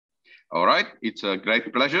All right, it's a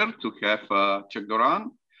great pleasure to have Chuck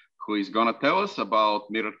Doran, who is going to tell us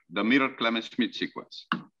about the mirror Clemens-Schmid sequence.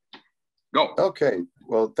 Go. Okay,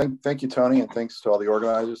 well, thank you, Tony, and thanks to all the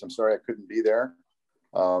organizers. I'm sorry I couldn't be there.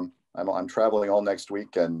 I'm traveling all next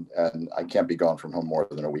week, and I can't be gone from home more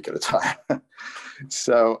than a week at a time.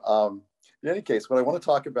 So in any case, what I want to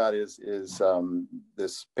talk about is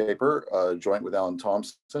this paper, joint with Alan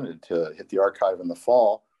Thompson. It hit the arXiv in the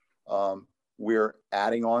fall. We're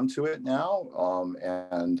adding on to it now,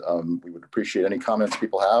 and we would appreciate any comments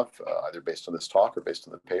people have, either based on this talk or based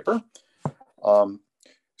on the paper.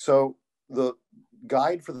 So the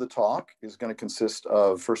guide for the talk is going to consist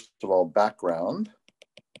of, first of all, background.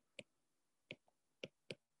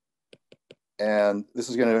 And this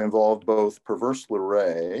is going to involve both perverse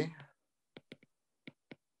Leray,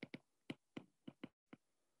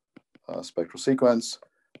 spectral sequence,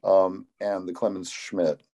 and the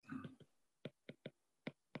Clemens-Schmid.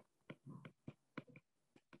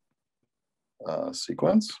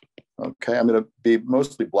 Sequence. Okay, I'm going to be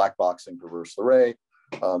mostly black boxing perverse Leray.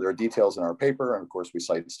 There are details in our paper, and of course we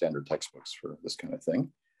cite standard textbooks for this kind of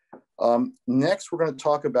thing. Next, we're going to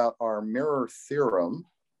talk about our mirror theorem,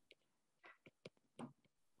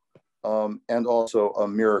 and also a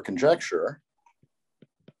mirror conjecture.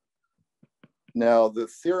 Now, the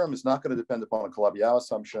theorem is not going to depend upon a Calabi-Yau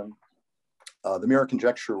assumption. The mirror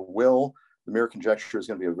conjecture will. The mirror conjecture is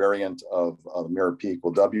going to be a variant of mirror P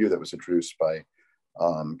equal W that was introduced by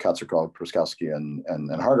Katzerkov, Pruskowski,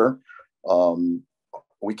 and Harder.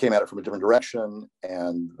 We came at it from a different direction,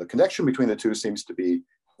 and the connection between the two seems to be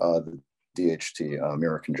the DHT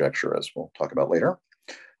mirror conjecture, as we'll talk about later.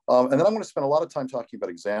 And then I'm going to spend a lot of time talking about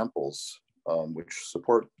examples which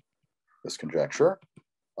support this conjecture,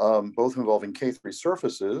 both involving K3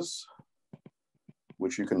 surfaces,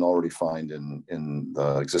 which you can already find in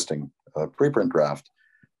the existing preprint draft,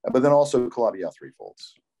 but then also Calabi-Yau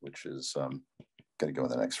threefolds, which is going to go in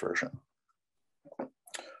the next version.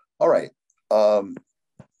 All right.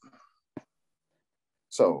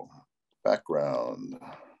 So background,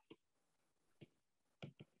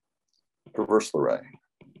 perverse Leray.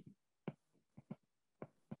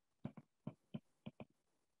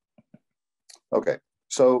 Okay,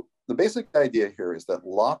 so the basic idea here is that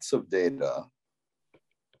lots of data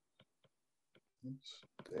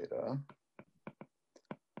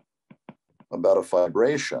about a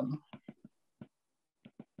fibration,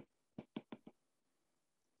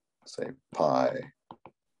 say pi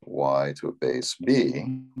y to a base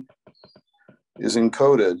b, is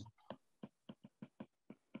encoded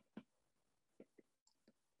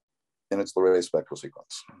in its Leray spectral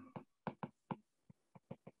sequence.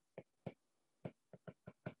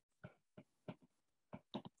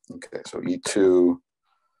 Okay, so E2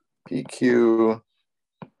 PQ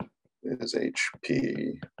is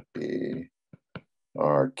HP B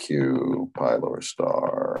RQ pi lower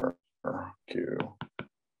star Q,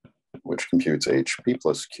 which computes HP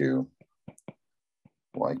plus Q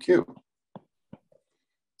YQ.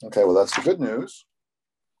 Okay, well, that's the good news.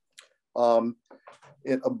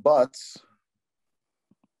 It abuts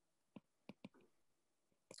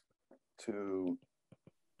to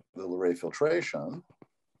the Leray filtration.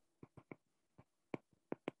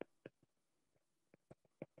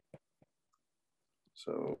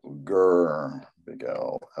 So GR, big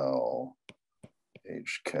L, L,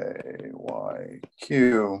 H, K, Y,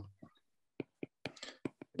 Q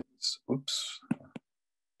is, oops,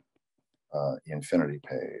 infinity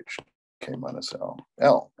page, K minus L,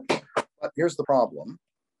 L. But here's the problem.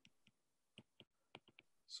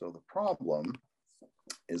 So the problem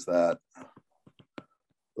is that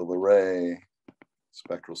the Leray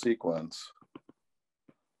spectral sequence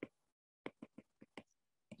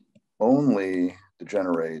only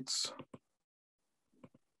degenerates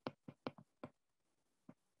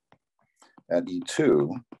at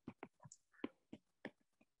E2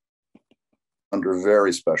 under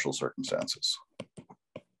very special circumstances.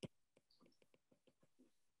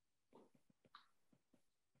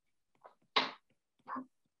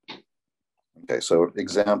 Okay, so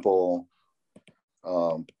example,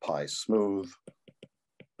 pi smooth,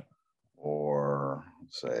 or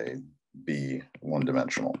say B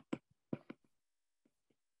one-dimensional.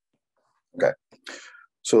 Okay,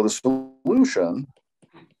 so the solution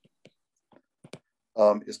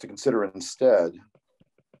is to consider instead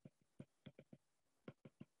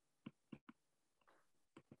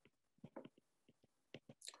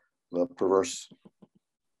the perverse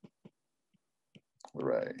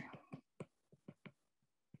Leray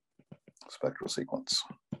spectral sequence.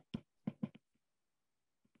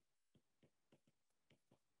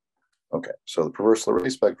 Okay, so the perverse Leray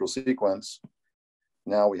spectral sequence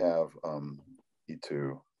now we have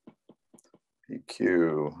E2,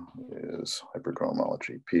 PQ is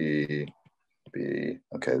hypercohomology, P, B.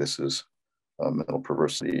 Okay, this is middle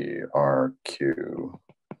perversity, RQ,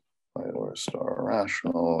 Euler star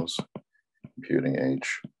rationals, computing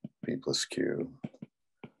H, P plus Q,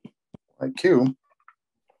 IQ.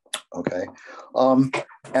 Okay,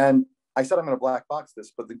 and I said I'm going to black box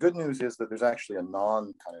this, but the good news is that there's actually a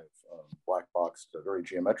non kind of black boxed, a very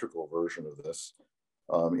geometrical version of this.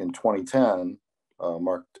 In 2010,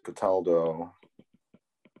 Mark Cataldo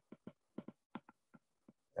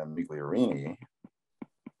and Migliorini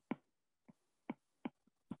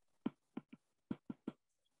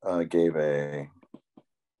gave a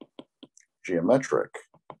geometric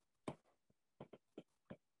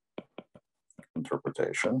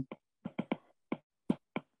interpretation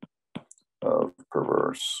of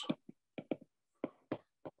perverse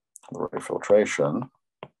Leray filtration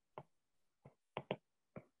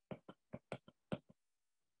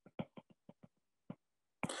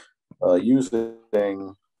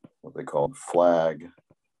using what they called flag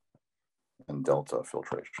and delta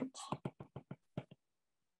filtrations.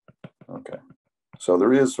 Okay, so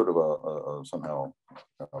there is sort of a somehow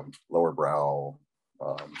lower brow,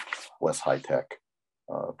 less high tech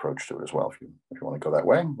approach to it as well, if you want to go that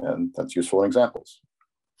way, and that's useful in examples.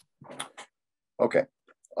 Okay,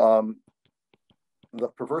 the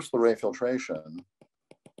perverse Leray filtration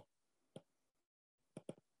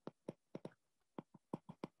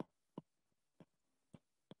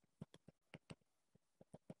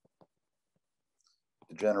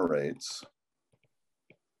degenerates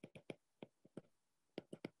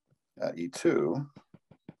at E2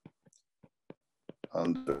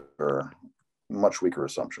 under much weaker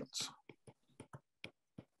assumptions.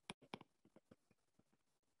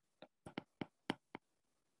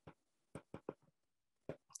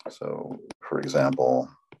 So, for example,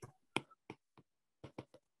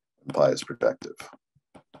 pi is projective,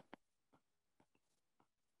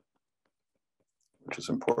 which is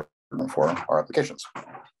important for our applications.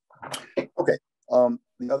 Okay,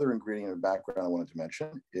 the other ingredient of background I wanted to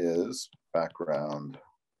mention is background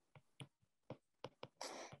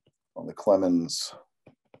on the Clemens-Schmid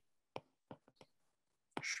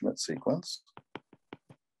sequence.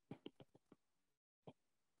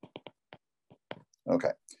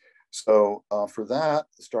 Okay, so for that,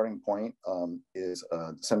 the starting point is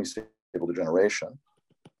a semi-stable degeneration.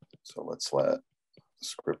 So let's let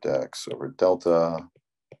script x over delta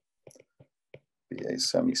be a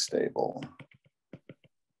semi-stable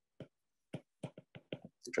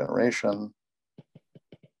degeneration.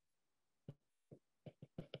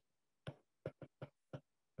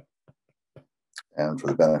 And for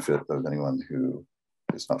the benefit of anyone who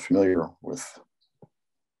is not familiar with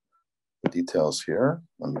the details here,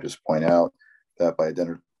 let me just point out that by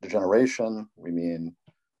degeneration, we mean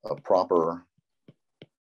a proper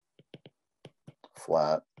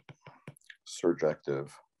flat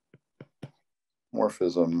surjective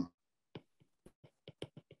morphism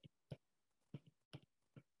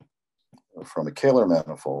from a Kähler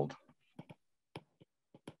manifold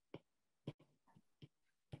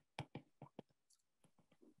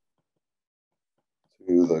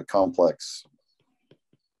to the complex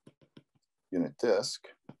unit disk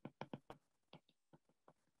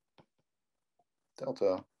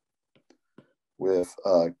delta with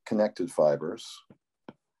connected fibers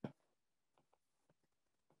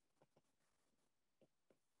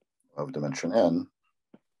of dimension n,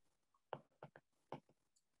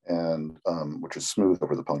 and which is smooth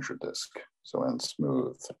over the punctured disk. So n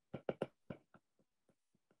smooth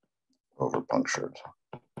over punctured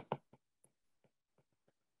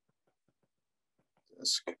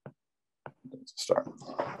disk. That's a start.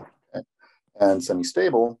 Okay. And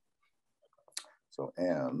semi-stable. So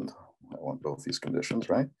and I want both these conditions,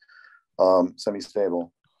 right?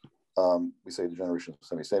 Semi-stable. We say degeneration is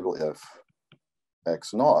semi-stable if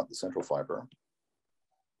x naught, the central fiber,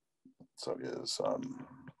 so is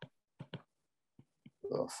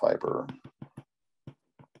the fiber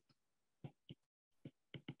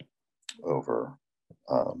over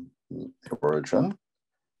the origin,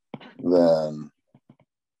 then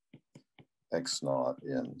x naught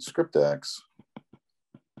in script x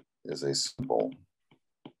is a simple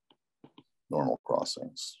normal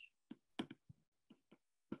crossings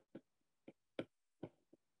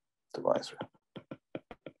divisor.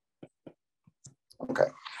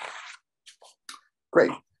 Okay,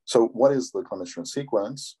 great. So what is the Clemens-Schmid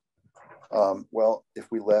sequence? Well,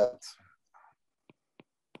 if we let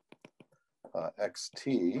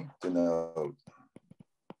xt denote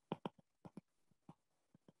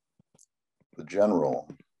the general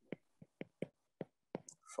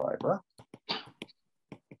fiber.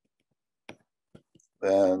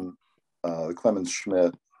 Then the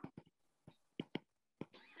Clemens-Schmid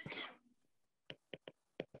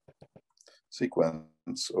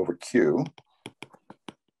sequence over Q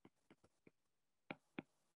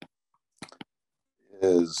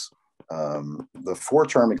is the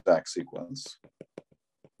 4-term exact sequence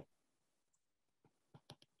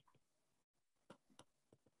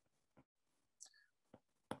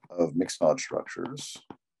of mixed Hodge structures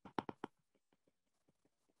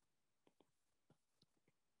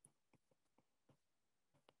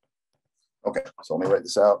Okay, so let me write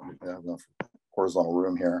this out. We have enough horizontal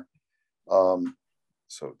room here.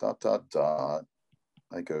 So dot, dot, dot,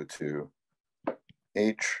 I go to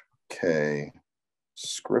HK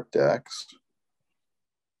script X,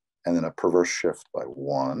 and then a perverse shift by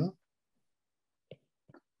 1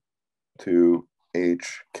 to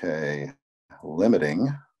HK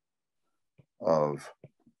limiting of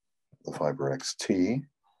the fiber XT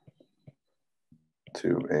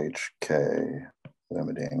to HK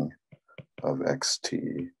limiting of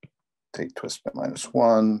XT, take twist by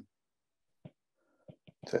 -1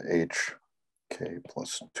 to HK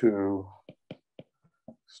plus 2,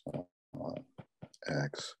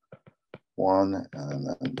 X1, and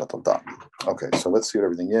then dot, dot, dot. Okay, so let's see what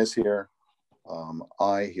everything is here.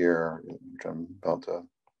 I here, which I'm about to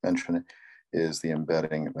mention, is the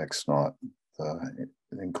embedding of X0, the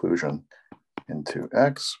inclusion into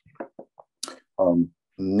X.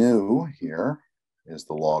 New here is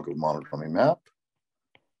the log of monodromy map.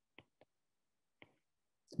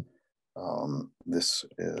 This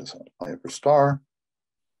is I upper star.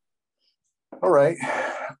 All right.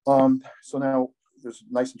 So now there's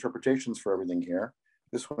nice interpretations for everything here.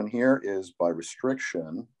 This one here is by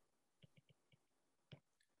restriction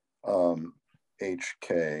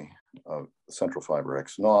HK of central fiber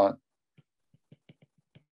X0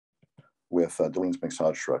 with Doran's mixed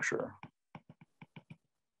Hodge structure.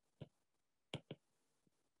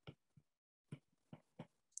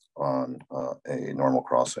 On a normal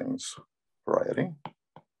crossings variety.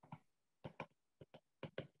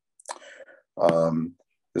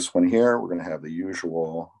 This one here, we're going to have the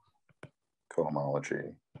usual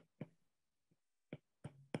cohomology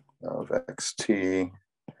of XT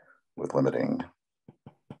with limiting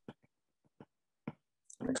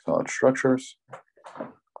mixed Hodge structures.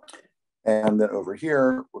 And then over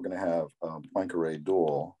here, we're going to have Poincare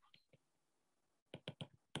dual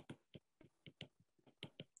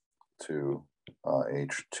to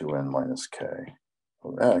H2n minus K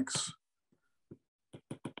of X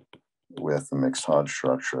with the mixed Hodge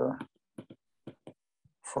structure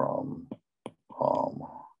from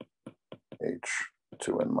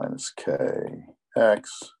H2n minus K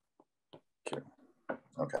X Q.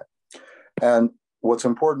 Okay. And what's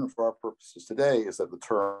important for our purposes today is that the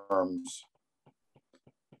terms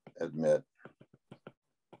admit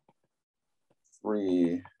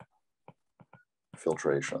 3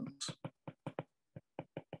 filtrations.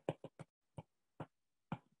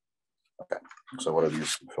 Okay, so what are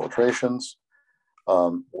these filtrations?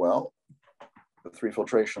 Well, the 3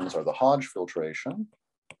 filtrations are the Hodge filtration,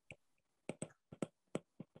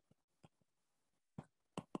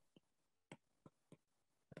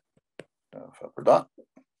 upper dot,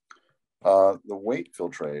 the weight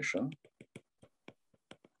filtration,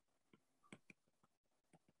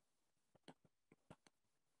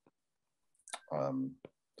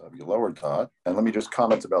 W lower dot, and let me just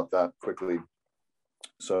comment about that quickly.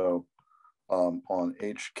 So on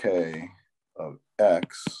HK of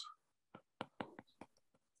X,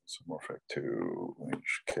 isomorphic to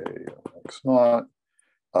HK of X0,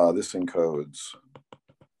 this encodes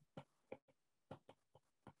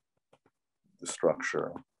the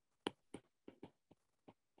structure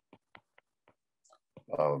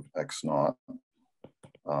of X0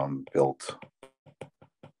 built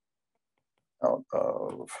out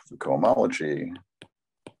of the cohomology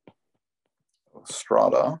of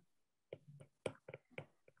strata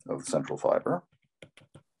of the central fiber.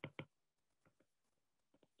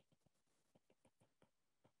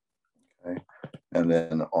 Okay, and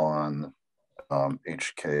then on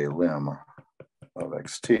HK lim of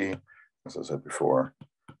XT, as I said before,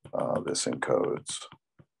 this encodes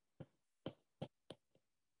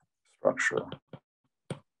structure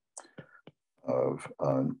of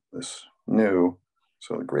this new,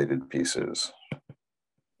 so the graded pieces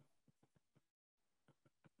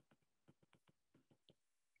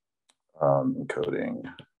encoding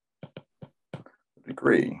the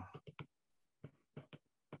degree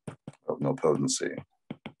of nilpotency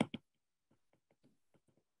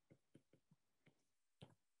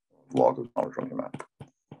log of monodromy map.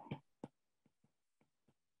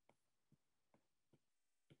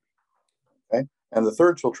 And the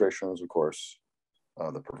third filtration is, of course,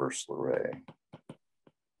 the perverse Leray.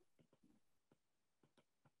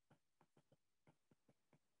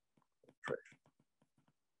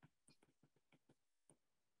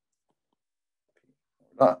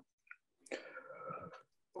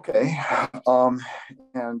 Okay,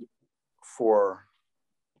 and for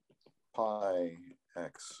pi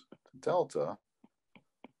x delta,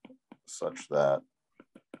 such that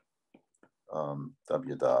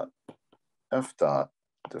w dot f dot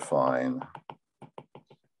define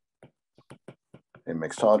a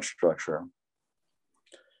mixed Hodge structure.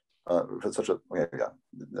 For such a, okay, yeah,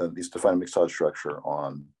 these define a mixed Hodge structure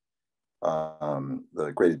on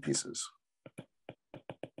the graded pieces.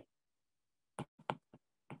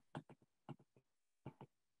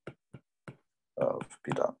 Of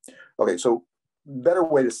p dot. Okay, so better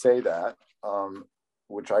way to say that,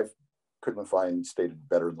 which I couldn't find stated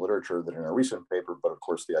better in the literature than in a recent paper, but of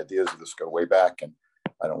course the ideas of this go way back, and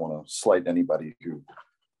I don't want to slight anybody who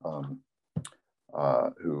I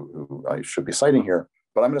should be citing here,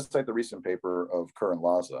 but I'm going to cite the recent paper of Kerr and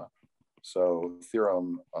Laza. So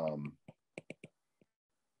theorem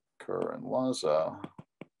Kerr and Laza,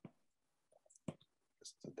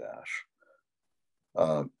 it's a dash.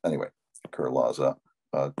 Anyway, Kerr-Laza,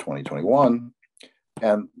 2021.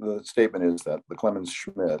 And the statement is that the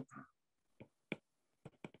Clemens-Schmid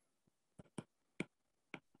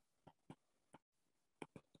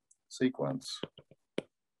sequence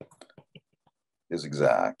is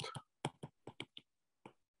exact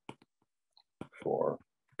for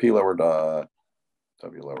P lower dot,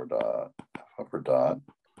 W lower dot, F upper dot,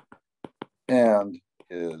 and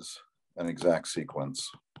is an exact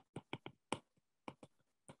sequence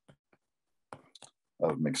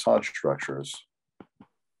of mixed Hodge structures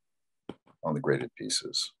on the graded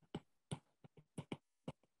pieces.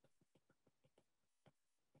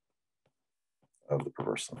 Of the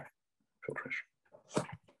perverse filtration. All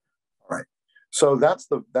right, so that's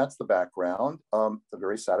the background. A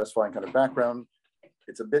very satisfying kind of background.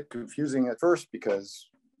 It's a bit confusing at first because,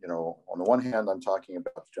 you know, on the one hand I'm talking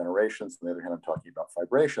about generations, on the other hand I'm talking about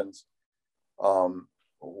fibrations.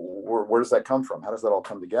 Where does that come from? How does that all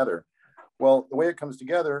come together? Well, the way it comes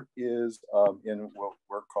together is in what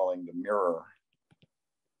we're calling the mirror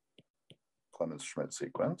Clemens-Schmid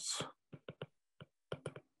sequence.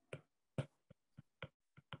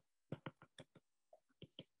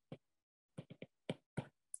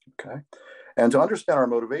 Okay, and to understand our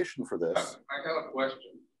motivation for this. I have a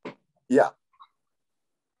question. Yeah.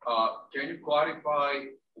 Can you clarify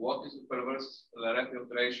what is the perverse Leray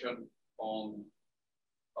filtration on,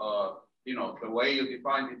 you know, the way you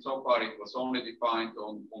defined it so far, it was only defined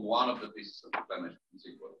on one of the pieces of the Clemens-Schmid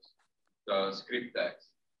sequence, the script text.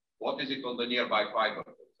 What is it on the nearby fiber,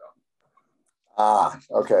 for example? Ah,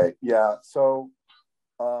 okay, yeah. So,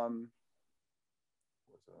 what's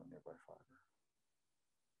a nearby fiber?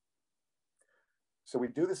 So we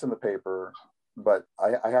do this in the paper, but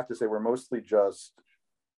I have to say we're mostly just,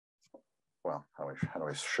 well, how do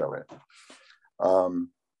I show it?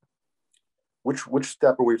 Which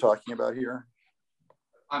step are we talking about here?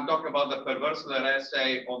 I'm talking about the perverse Leray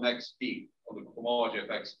say on XP, on the cohomology of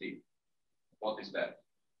XP. What is that?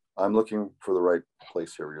 I'm looking for the right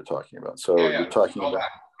place here where you're talking about. So you're talking about.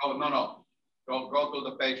 Oh, no. Go to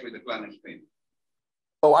the page with the Clemens-Schmid.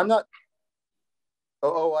 Oh, I'm not.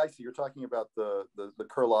 Oh, I see. You're talking about the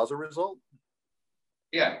Kerr-Laza result?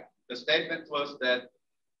 Yeah. The statement was that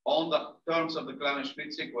on the terms of the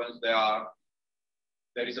Clemens-Schmid sequence, there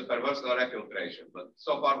is a perverse Leray filtration, but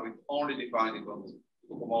so far we've only defined it on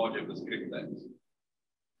the homology of the script text.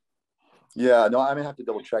 Yeah, no, I may have to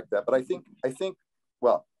double check that, but I think,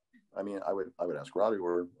 well, I mean, I would ask Robbie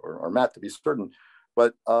or Matt to be certain,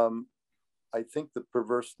 but I think the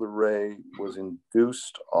perverse Leray was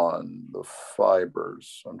induced on the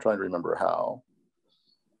fibers. I'm trying to remember how.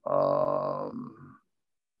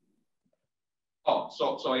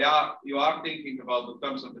 So yeah, you are thinking about the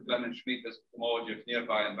terms of the Clemens-Schmid as homology of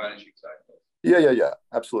nearby and vanishing cycles. Yeah,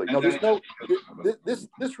 absolutely. No, there's no,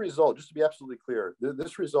 this result, just to be absolutely clear,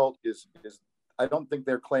 this result is I don't think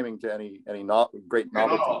they're claiming to any great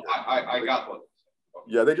novelty. No, I got what.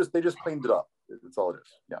 Yeah, they just cleaned it up. That's all it is.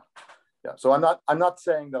 Yeah. So I'm not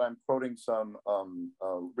saying that I'm quoting some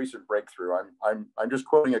recent breakthrough. I'm just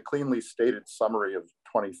quoting a cleanly stated summary of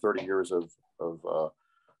 20, 30 years of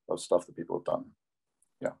stuff that people have done.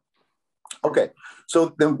 Yeah. Okay.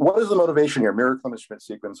 So then, what is the motivation here? Mirror Clemens-Schmid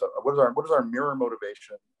sequence. What is our mirror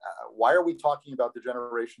motivation? Why are we talking about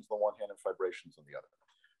degenerations on the one hand and fibrations on the other?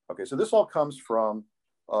 Okay. So this all comes from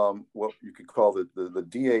what you could call the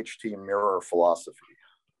DHT mirror philosophy.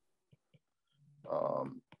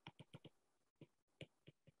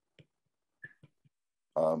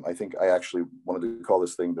 I think I actually wanted to call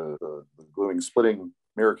this thing the gluing splitting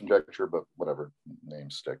mirror conjecture, but whatever,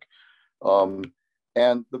 names stick.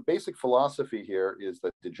 And the basic philosophy here is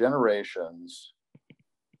that degenerations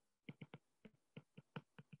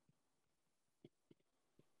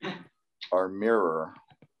are mirror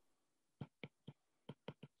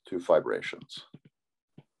to fibrations.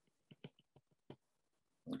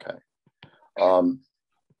 Okay.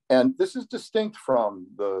 And this is distinct from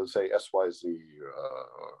the, say, SYZ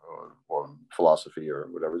or philosophy or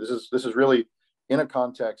whatever. This is really in a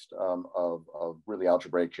context of really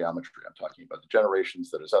algebraic geometry. I'm talking about the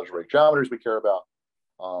generations that is algebraic geometries we care about,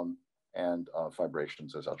 and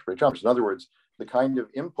fibrations as algebraic geometries. In other words, the kind of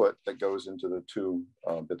input that goes into the two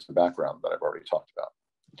bits of background that I've already talked about.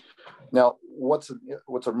 Now, what's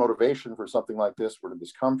a motivation for something like this? Where did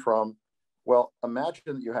this come from? Well,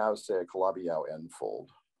 imagine that you have, say, a Calabi-Yau n-fold,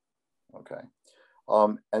 okay?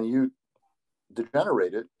 And you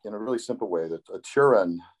degenerate it in a really simple way, that a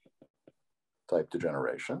Turin type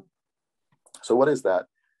degeneration. So what is that?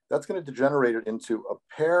 That's going to degenerate it into a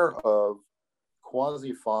pair of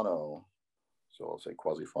quasi-Fano, so I'll say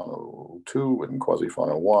quasi-Fano 2 and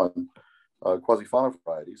quasi-Fano 1, quasi-Fano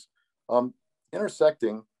varieties,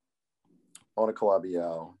 intersecting on a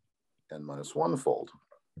Calabi-Yau n-1 fold.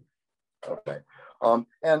 Okay,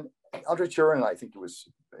 and Andre Turin, I think it was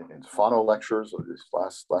in Fano lectures, or his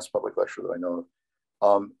last public lecture that I know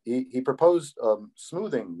of, he proposed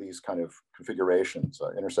smoothing these kind of configurations,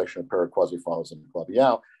 intersection of pair of quasi-Fanos and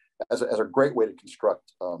Calabi-Yau, as a great way to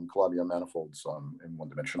construct Calabi-Yau manifolds in one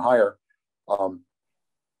dimension higher.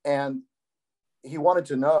 And he wanted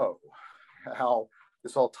to know how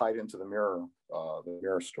this all tied into the mirror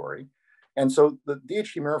story. And so the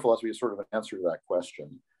DHT mirror philosophy is sort of an answer to that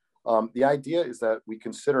question. The idea is that we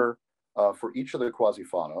consider for each of the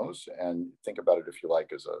quasi-Fanos, and think about it if you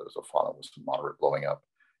like as a Fano with some moderate blowing up.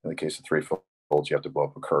 In the case of three folds, you have to blow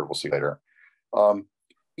up a curve. We'll see later.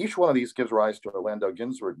 Each one of these gives rise to a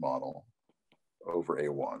Landau-Ginzburg model over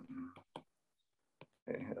A1,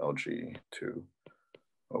 LG2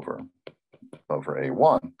 over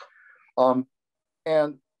A1.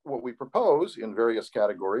 And what we propose in various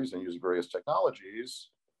categories and use various technologies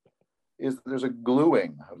is that there's a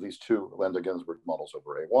gluing of these two Landau-Ginzburg models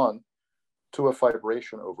over A1 to a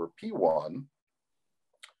fibration over P1,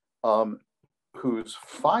 whose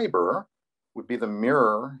fiber would be the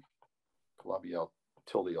mirror, Calabi-Yau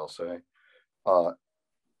tilde, I'll say,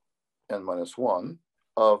 n-1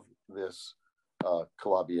 of this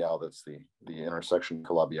Calabi-Yau, that's the intersection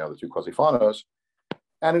Calabi-Yau, the two quasi-Fanos,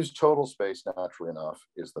 and whose total space, naturally enough,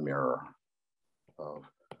 is the mirror of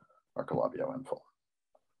our Calabi-Yau n-fold.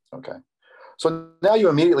 Okay. So now you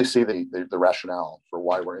immediately see the rationale for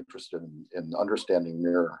why we're interested in understanding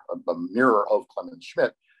a mirror of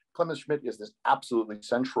Clemens-Schmid. Clemens-Schmid is this absolutely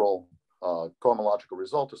central cohomological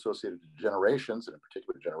result associated with degenerations, and in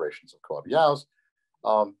particular generations of Calabi-Yaus.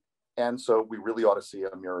 And so we really ought to see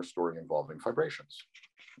a mirror story involving fibrations.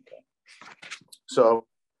 Okay. So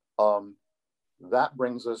that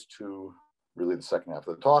brings us to really the second half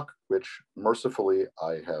of the talk, which mercifully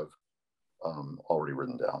I have already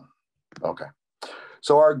written down. Okay,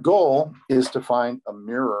 so our goal is to find a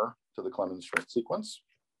mirror to the Clemens-Schmid sequence.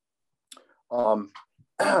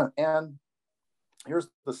 And here's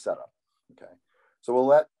the setup, okay? So we'll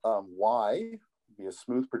let Y be a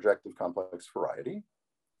smooth projective complex variety.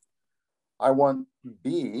 I want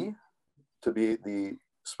B to be the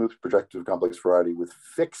smooth projective complex variety with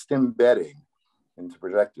fixed embedding into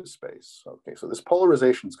projective space. Okay, so this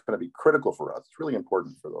polarization is going to be critical for us. It's really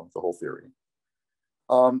important for the whole theory.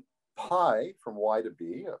 Pi from Y to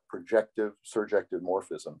B, a projective surjective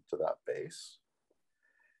morphism to that base.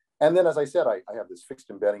 And then, as I said, I have this fixed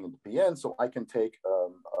embedding into Pn, so I can take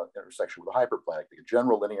an intersection with a hyperplane, a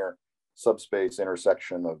general linear subspace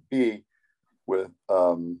intersection of B with,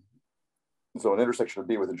 so an intersection of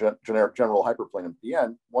B with a general hyperplane in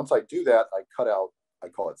Pn. Once I do that, I cut out, I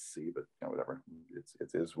call it C, but you know, whatever,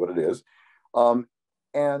 it is what it is.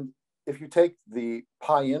 And if you take the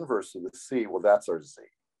pi inverse of the C, well, that's our Z.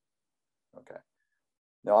 Okay.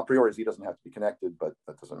 Now, a priori, Z doesn't have to be connected, but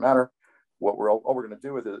that doesn't matter. All we're going to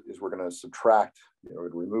do with it is we're going to subtract,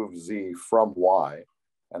 remove Z from Y,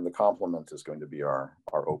 and the complement is going to be our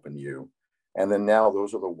open U. And then now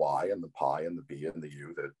those are the Y and the pi and the B and the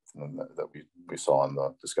U that we saw in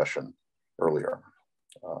the discussion earlier,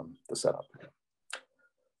 the setup.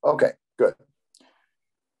 Okay, good.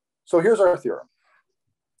 So here's our theorem.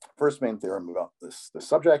 First main theorem about this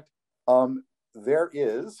subject. There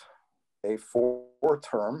is a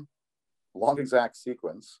four-term long exact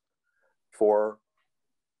sequence for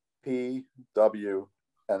P, W,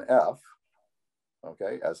 and F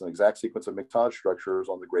okay, as an exact sequence of mixed Hodge structures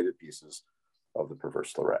on the graded pieces of the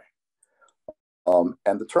perverse Leray.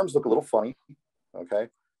 And the terms look a little funny, okay?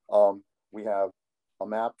 We have a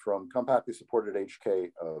map from compactly supported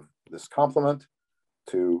HK of this complement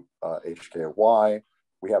to HK of Y.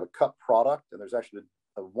 We have a cut product, and there's actually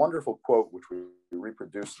a wonderful quote which we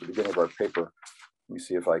reproduced at the beginning of our paper. Let me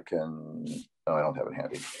see if I can, no, I don't have it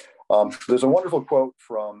handy. There's a wonderful quote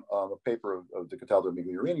from a paper of De Cataldo and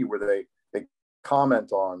Migliorini where they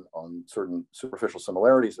comment on certain superficial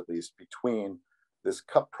similarities, at least, between this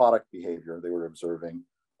cut product behavior they were observing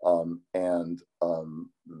and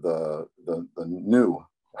the new,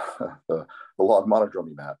 the log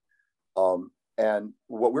monodromy map. And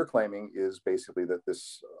what we're claiming is basically that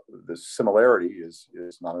this similarity is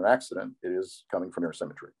not an accident. It is coming from mirror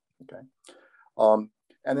symmetry, okay?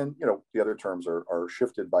 And then, you know, the other terms are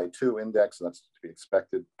shifted by 2 index, and that's to be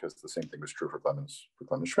expected because the same thing was true for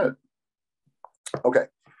Clemens-Schmid. Okay,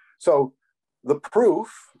 so the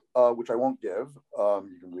proof, which I won't give,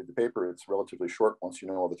 you can read the paper, it's relatively short once you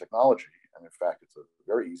know all the technology. And in fact, it's a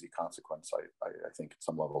very easy consequence, I think, at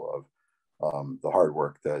some level of the hard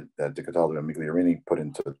work that De Cataldo and Migliorini put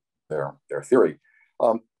into their theory.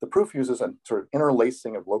 The proof uses a sort of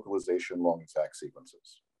interlacing of localization along exact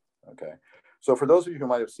sequences, okay? So for those of you who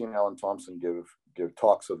might have seen Alan Thompson give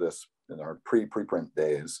talks of this in our preprint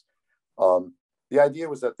days, the idea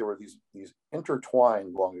was that there were these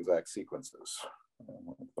intertwined long exact sequences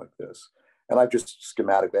like this. And I've just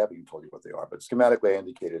schematically, I haven't even told you what they are, but schematically I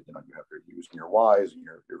indicated, you know, you have your U's and your Y's and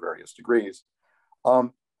your various degrees.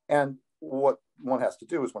 And what one has to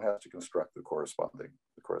do is one has to construct the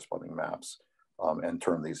corresponding maps and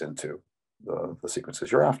turn these into the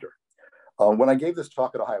sequences you're after. When I gave this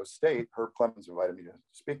talk at Ohio State, Herb Clemens invited me to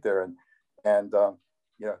speak there, and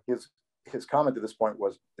you know, his comment to this point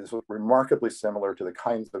was remarkably similar to the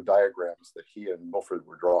kinds of diagrams that he and Wilfred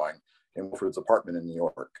were drawing in Wilfred's apartment in New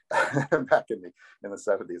York back in the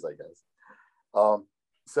 70s, I guess.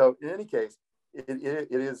 So in any case,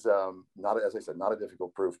 it is not, as I said, not a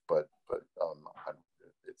difficult proof, but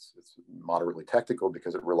it's moderately technical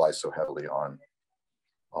because it relies so heavily on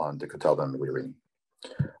De Cataldo and Migliorini.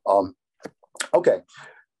 Okay,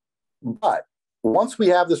 but once we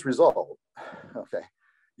have this result, okay,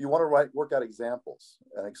 you want to work out examples,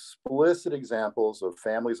 and explicit examples of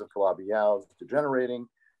families of Calabi-Yau degenerating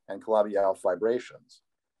and Calabi-Yau fibrations.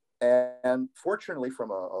 And fortunately,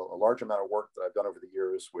 from a large amount of work that I've done over the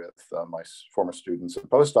years with my former students and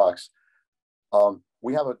postdocs,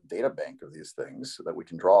 we have a data bank of these things that we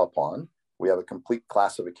can draw upon. We have a complete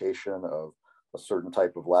classification of a certain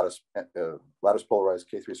type of lattice polarized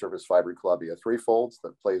K3 surface fiber Calabi-Yau threefolds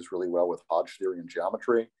that plays really well with Hodge theory and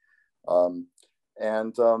geometry. We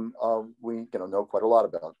know quite a lot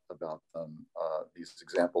about these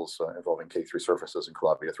examples involving K3 surfaces and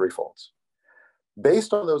Calabi-Yau threefolds.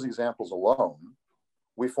 Based on those examples alone,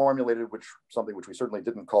 we formulated something which we certainly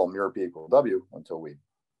didn't call mirror P equal W until we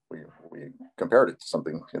compared it to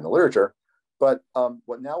something in the literature, but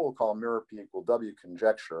what now we'll call mirror P equal W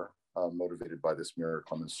conjecture, motivated by this mirror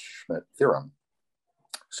Clemens-Schmid theorem.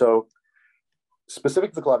 So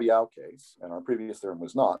specific to the Calabi-Yau case, and our previous theorem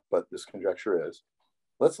was not, but this conjecture is,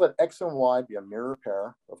 let's let X and Y be a mirror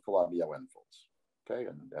pair of Calabi-Yau n-folds, okay?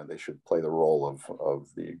 And they should play the role of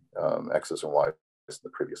the X's and Y's in the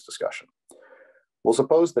previous discussion. We'll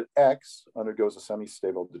suppose that X undergoes a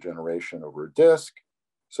semi-stable degeneration over a disk,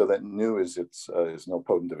 so that nu is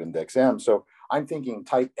nilpotent of index M. So I'm thinking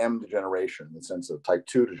type M degeneration in the sense of type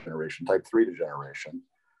 2 degeneration, type 3 degeneration.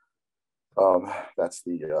 That's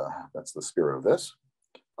the spirit of this.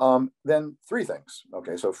 Then 3 things.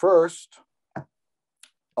 Okay, so first,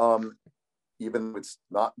 even though it's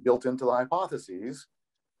not built into the hypotheses,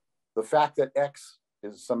 the fact that X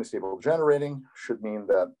is semi-stable degenerating should mean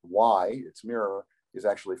that Y, its mirror, is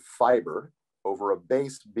actually fibered over a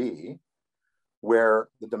base B, where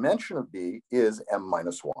the dimension of B is M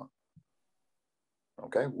minus 1.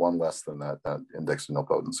 Okay, 1 less than that index of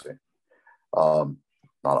nilpotency. Not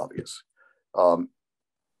obvious.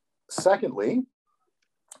 Secondly,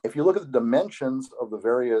 if you look at the dimensions of the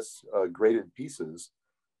various graded pieces,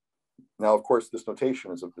 now, of course, this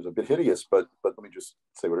notation is a bit hideous, but let me just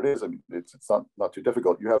say what it is. I mean, it's not too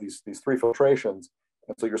difficult. You have these 3 filtrations,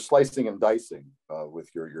 and so you're slicing and dicing with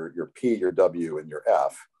your P, your W, and your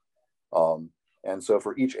F. And so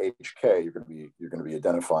for each HK, you're going to be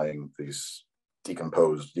identifying these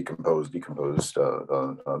decomposed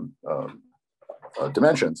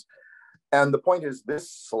dimensions. And the point is, this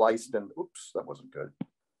sliced and oops, that wasn't good.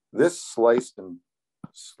 This sliced and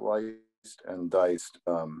diced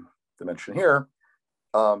dimension here,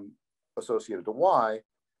 associated to Y,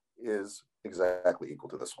 is exactly equal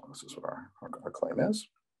to this one. This is what our claim is.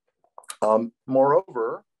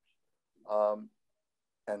 Moreover,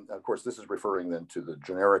 and of course, this is referring then to the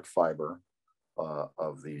generic fiber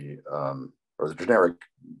of the, or the generic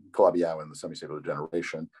Calabi-Yau in the semi-stable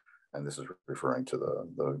degeneration. And this is referring to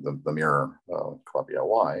the mirror Calabi-Yau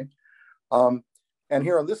Y. And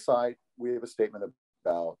here on this side, we have a statement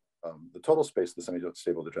about the total space of the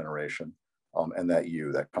semi-stable degeneration and that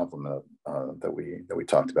U, that complement that we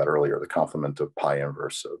talked about earlier, the complement of pi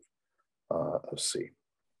inverse of C.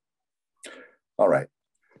 All right.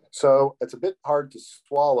 So it's a bit hard to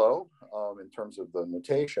swallow in terms of the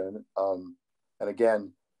notation. And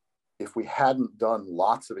again, if we hadn't done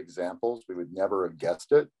lots of examples, we would never have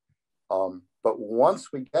guessed it. But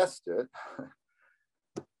once we guessed it,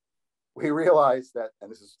 we realized that,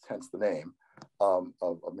 and this is hence the name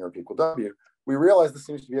of mirror P equal W, we realized this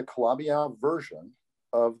seems to be a Calabi-Yau version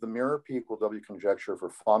of the mirror P equal W conjecture for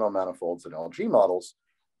Fano manifolds and LG models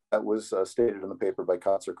that was stated in the paper by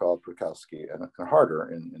Kotzerkov, Prukowski, and Harder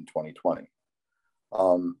in 2020.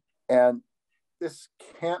 And this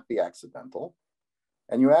can't be accidental.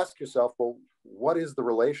 And you ask yourself, well, what is the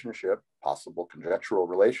relationship, possible conjectural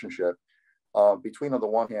relationship, between, on the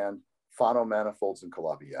one hand, Fano manifolds and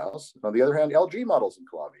Calabi-Yaus, and on the other hand, LG models and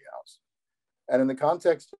Calabi-Yaus? And in the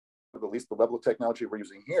context of at least the level of technology we're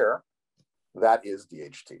using here, that is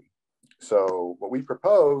DHT. So what we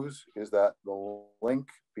propose is that the link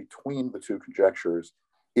between the two conjectures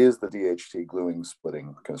is the DHT gluing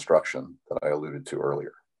splitting construction that I alluded to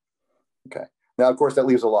earlier. Okay. Now, of course, that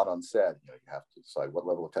leaves a lot unsaid. You have to decide what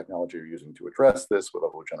level of technology you're using to address this, what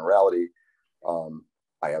level of generality.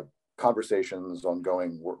 I have conversations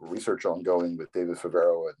ongoing, research ongoing with David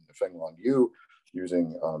Favero and Fenglong Yu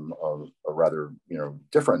using a rather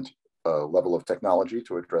different level of technology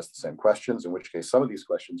to address the same questions, in which case some of these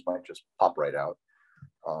questions might just pop right out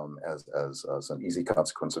as an easy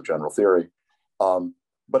consequence of general theory.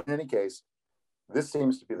 But in any case, this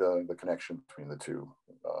seems to be the connection between the two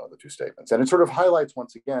statements. And it sort of highlights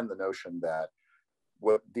once again the notion that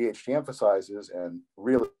what DHT emphasizes, and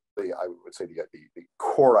really I would say the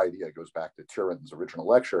core idea goes back to Turin's original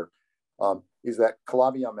lecture, is that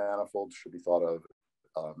Calabi-Yau manifolds should be thought of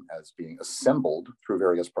as being assembled through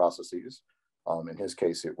various processes. In his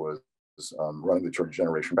case, it was running the Turing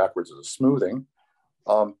generation backwards as a smoothing,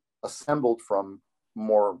 assembled from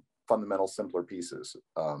more fundamental, simpler pieces,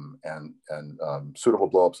 and suitable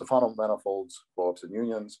blowups of Fano manifolds, blowups and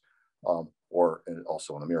unions, or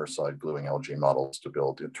also on the mirror side, gluing LG models to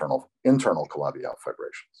build internal Calabi-Yau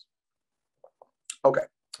fibrations. Okay,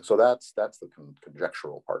 so that's the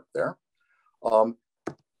conjectural part there.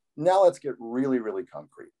 Now let's get really, really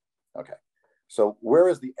concrete. Okay, so where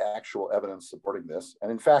is the actual evidence supporting this?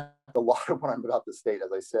 And in fact, a lot of what I'm about to state,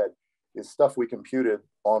 as I said, is stuff we computed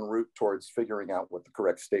en route towards figuring out what the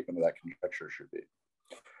correct statement of that conjecture should be.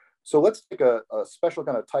 So let's take a special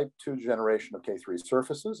kind of type 2 degeneration of K3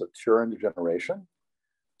 surfaces, a Turing degeneration.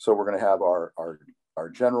 So we're going to have our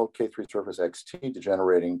general K3 surface XT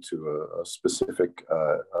degenerating to a specific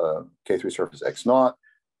K3 surface X naught,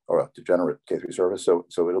 or a degenerate K3 surface. So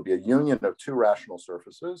it'll be a union of two rational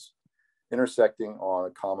surfaces intersecting on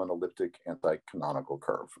a common elliptic anti-canonical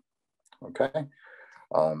curve. Okay.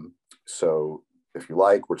 So if you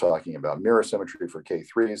like, we're talking about mirror symmetry for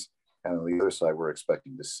K3s, and on the other side, we're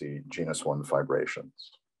expecting to see genus 1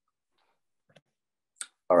 fibrations.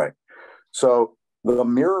 All right, so the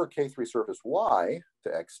mirror K3 surface Y to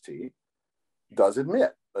XT does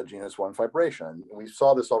admit a genus 1 fibration. We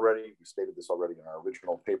saw this already, we stated this already in our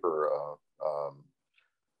original paper,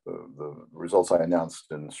 the results I announced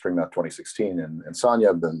in StringMath 2016 and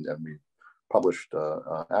Sanyab, and we published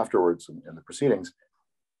afterwards in the proceedings.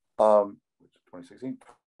 2016,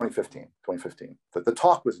 2015. The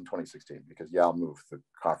talk was in 2016 because Yao moved the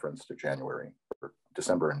conference to January, or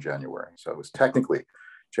December and January. So it was technically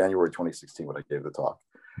January 2016 when I gave the talk.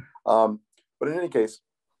 But in any case,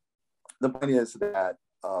 the point is that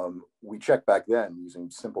we checked back then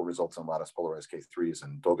using simple results on lattice polarized K3s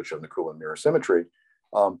and Dolgachevnikula mirror symmetry,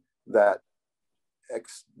 that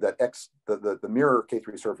the mirror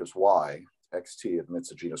K3 surface Y XT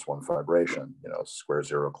admits a genus 1 fibration, square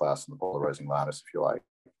zero class in the polarizing lattice, if you like,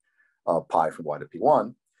 pi from Y to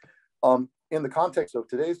P1. In the context of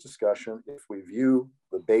today's discussion, if we view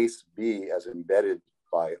the base B as embedded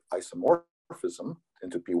by isomorphism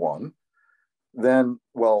into P1, then,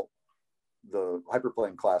 well, the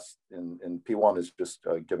hyperplane class in P1 is just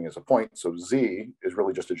giving us a point. So Z is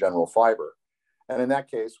really just a general fiber. And in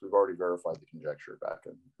that case, we've already verified the conjecture back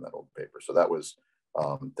in that old paper. So that was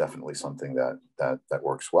definitely something that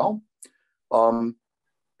works well.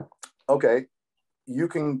 Okay, You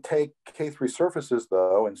can take K3 surfaces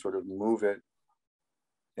though and sort of move it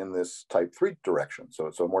in this type 3 direction. So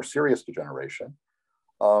it's a more serious degeneration.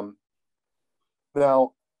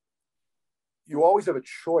 Now, you always have a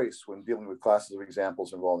choice when dealing with classes of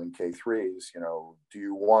examples involving K3s. You know, do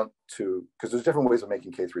you want to, because there's different ways of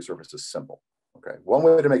making K3 surfaces simple. Okay, one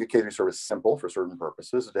way to make a K3 surface simple for certain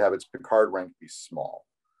purposes is to have its Picard rank be small.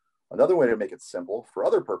 Another way to make it simple for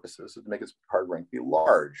other purposes is to make its Picard rank be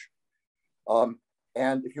large.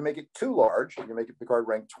 And if you make it too large, if you make it Picard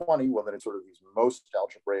rank 20, well, then it's sort of these most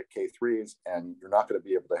algebraic K3s, and you're not going to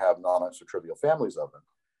be able to have non-isotrivial families of them.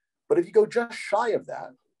 But if you go just shy of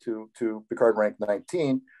that to Picard rank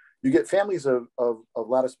 19, you get families of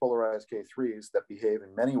lattice polarized K3s that behave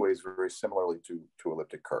in many ways very similarly to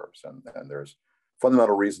elliptic curves. And there's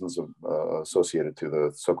fundamental reasons associated to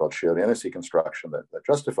the so-called Chiodi-Hennessy construction that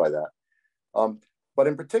justify that. But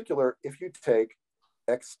in particular, if you take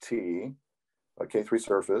XT, a K3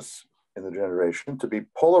 surface in the degeneration, to be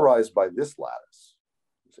polarized by this lattice,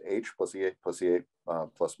 H plus E8 plus E8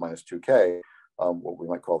 plus minus 2K, what we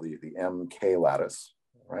might call the MK lattice,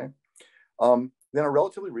 right? Then a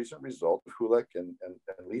relatively recent result of Hulick and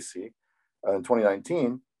Lisi in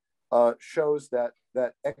 2019 shows that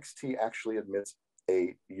XT actually admits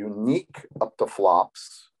a unique up to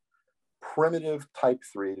flops primitive type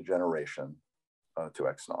 3 degeneration to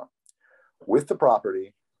X naught, with the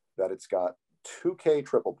property that it's got 2K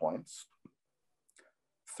triple points,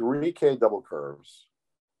 3K double curves,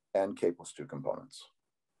 and K plus 2 components.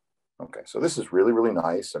 Okay, so this is really, really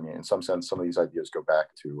nice. I mean, in some sense, some of these ideas go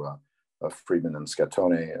back to Friedman and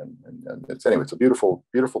Scattone, and it's, anyway, it's a beautiful,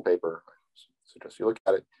 beautiful paper. I suggest you look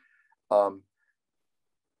at it.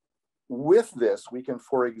 With this, we can,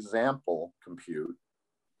 for example, compute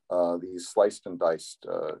these sliced and diced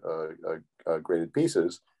graded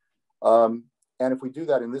pieces. And if we do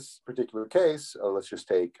that in this particular case, let's just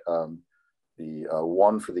take the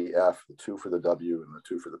 1 for the F, the 2 for the W, and the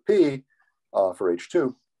 2 for the P for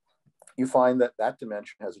H2, you find that that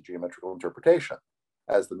dimension has a geometrical interpretation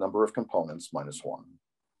as the number of components minus 1.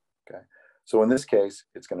 Okay, so in this case,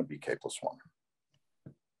 it's going to be K plus 1.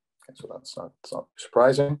 Okay, so it's not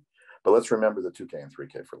surprising, but let's remember the 2K and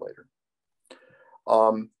 3K for later.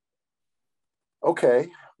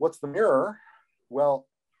 Okay, what's the mirror? Well,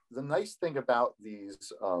 the nice thing about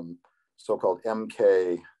these so-called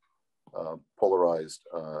MK polarized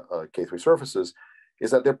K3 surfaces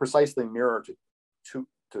is that they're precisely mirror to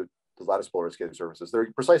the lattice polarized K3 surfaces.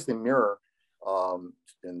 They're precisely mirror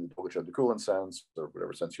in the Coulomb sense, or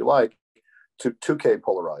whatever sense you like, to 2K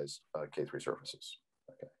polarized K3 surfaces.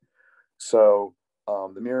 Okay. So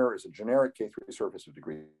the mirror is a generic K3 surface of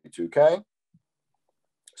degree 2K.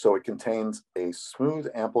 So it contains a smooth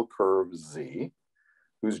ample curve Z,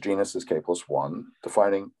 whose genus is K plus 1,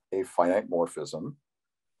 defining a finite morphism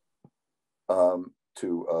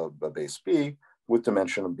to a base B with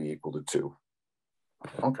dimension of B equal to 2.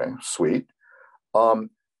 Okay, sweet.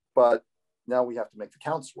 But now we have to make the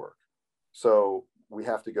counts work. So we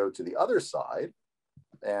have to go to the other side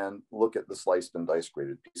and look at the sliced and diced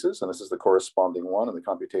graded pieces. And this is the corresponding one. And the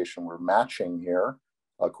computation we're matching here,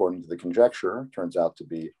 according to the conjecture, turns out to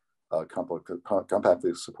be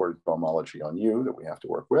compactly supported cohomology on U that we have to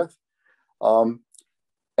work with.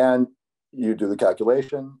 And you do the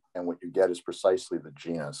calculation, and what you get is precisely the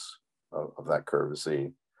genus of that curve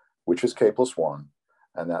Z, which is K plus 1,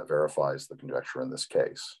 and that verifies the conjecture in this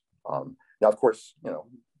case. Now, of course, you know,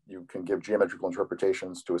 you can give geometrical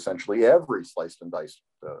interpretations to essentially every sliced and diced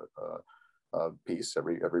piece,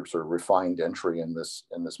 every sort of refined entry in this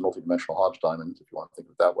multidimensional Hodge diamond, if you want to think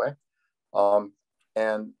of it that way.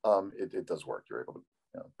 And it does work. You're able to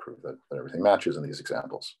prove that everything matches in these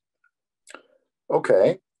examples.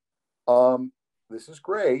 Okay, this is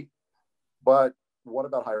great, but what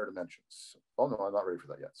about higher dimensions? Oh no, I'm not ready for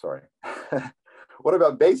that yet, sorry. What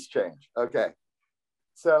about base change? Okay,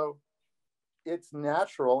 so it's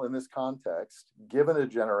natural in this context, given a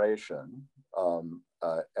generation,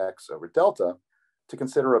 X over delta, to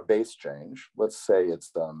consider a base change. Let's say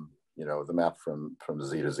it's you know, the map from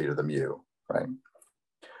Z to Z to the mu, right?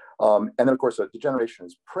 And then of course, a degeneration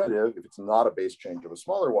is primitive if it's not a base change of a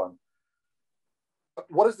smaller one. But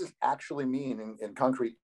what does this actually mean in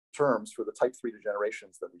concrete terms for the type 3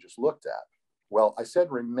 degenerations that we just looked at? Well, I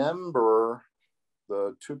said, remember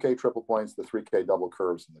the 2K triple points, the 3K double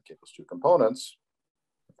curves, and the K plus 2 components.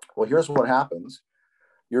 Well, here's what happens.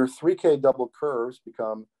 Your 3K double curves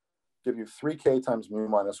give you 3K times mu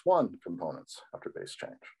minus 1 components after base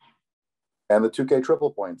change. And the 2K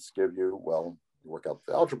triple points give you, well, you work out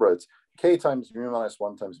the algebra, it's K times mu minus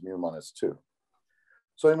 1 times mu minus 2.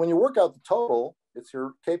 So when you work out the total, it's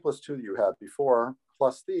your k plus 2 that you had before,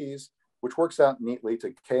 plus these, which works out neatly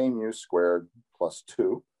to k mu squared plus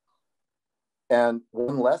 2. And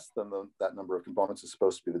one less than that number of components is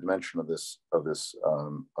supposed to be the dimension of this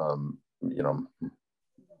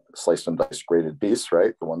sliced and diced graded piece,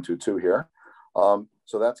 right? The 1, 2, 2 here.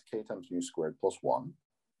 So that's k times mu squared plus 1.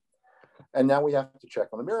 And now we have to check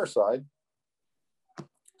on the mirror side.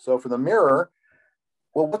 So for the mirror,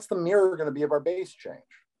 well, what's the mirror going to be of our base change?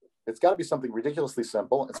 It's got to be something ridiculously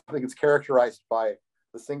simple and something that's characterized by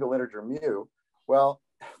the single integer mu. Well,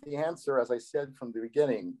 the answer, as I said from the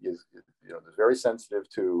beginning, is very sensitive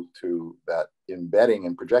to that embedding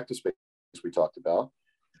and projective space we talked about.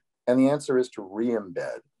 And the answer is to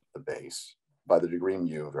re-embed the base by the degree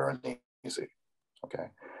mu Veronese.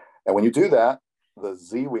 Okay. And when you do that, the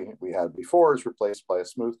z we had before is replaced by a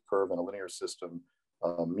smooth curve in a linear system,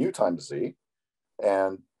 mu times z.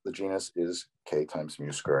 And the genus is k times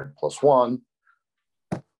mu squared plus 1.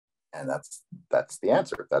 And that's the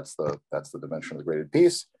answer. That's the dimension of the graded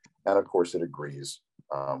piece. And of course, it agrees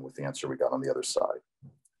with the answer we got on the other side.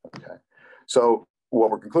 Okay. So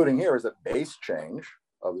what we're concluding here is that base change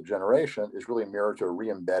of the generation is really a mirror to a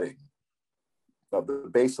re-embedding of the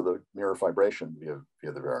base of the mirror fibration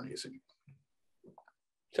via the Veronese.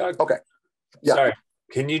 Chuck, okay. Yeah. Sorry.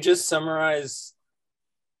 Can you just summarize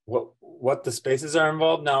what the spaces are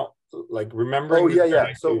involved now? Like remembering. Oh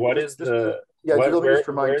yeah. So what is the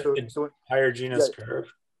higher genus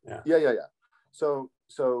curve? Yeah.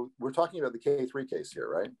 So we're talking about the K3 case here,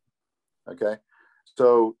 right? Okay.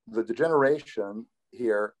 So the degeneration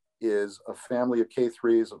here is a family of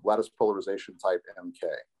K3s of lattice polarization type MK.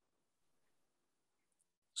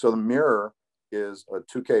 So the mirror is a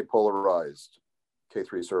 2K polarized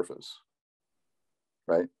K3 surface,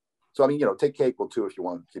 right? So I mean, take K equal 2 if you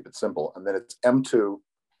want to keep it simple, and then it's M2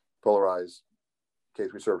 polarized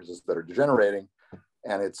K3 surfaces that are degenerating,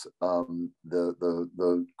 and it's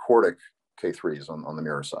the quartic K3s on the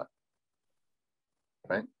mirror side,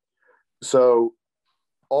 right? So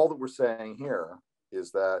all that we're saying here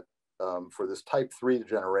is that for this type 3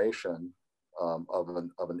 degeneration of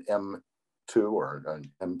an M2 or an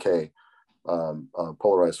MK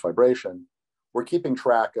polarized fibration, we're keeping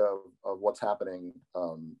track of what's happening.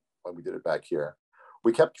 We did it back here.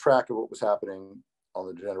 We kept track of what was happening on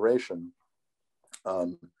the degeneration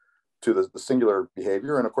to the singular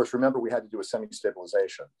behavior. And of course, remember, we had to do a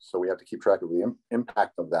semi-stabilization. So we have to keep track of the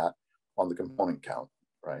impact of that on the component count,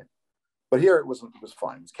 right? But here it was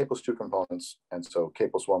fine. It was K plus 2 components. And so K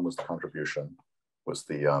plus 1 was the contribution, was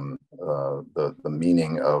the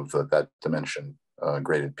meaning of that dimension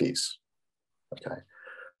graded piece, okay?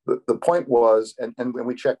 The point was, and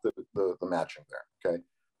we checked the matching there, okay?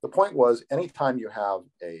 The point was, anytime you have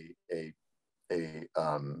a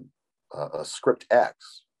script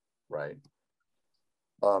X, right?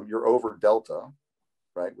 You're over delta,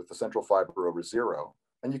 right? With the central fiber over 0,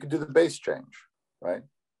 and you can do the base change, right?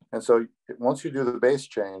 And so once you do the base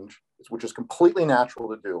change, which is completely natural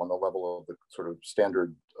to do on the level of the sort of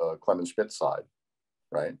standard Clemens-Schmid side,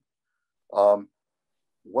 right?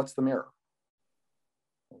 What's the mirror?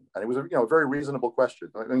 And it was a very reasonable question.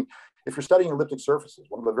 I mean, if you're studying elliptic surfaces,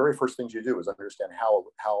 one of the very first things you do is understand how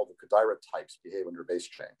the Kodaira types behave under base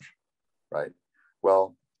change, right?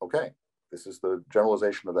 Well, okay, this is the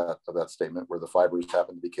generalization of that statement where the fibers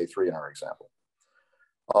happen to be K3 in our example.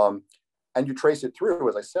 And you trace it through,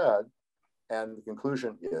 as I said, and the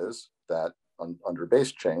conclusion is that under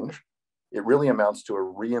base change, it really amounts to a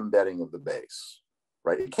re-embedding of the base,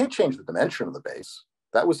 right? It can't change the dimension of the base.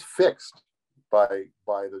 That was fixed by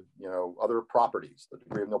the other properties, the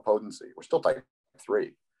degree of nilpotency. We're still type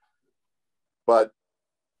 3, but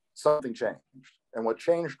something changed, and what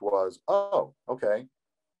changed was, oh, okay,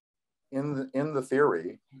 in the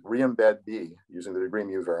theory, re-embed B using the degree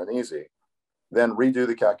mu Veronese, then redo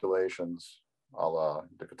the calculations, a la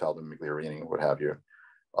de Cataldo, Migliorini, what have you.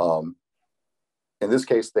 In this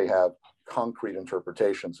case, they have concrete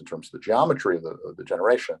interpretations in terms of the geometry of the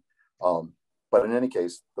generation. But in any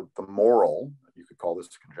case, the moral, you could call this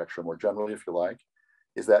conjecture more generally if you like,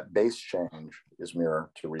 is that base change is mirror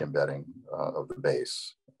to re-embedding of the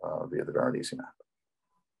base via the Veronese map.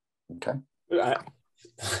 Okay.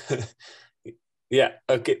 Yeah,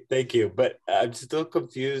 okay, thank you. But I'm still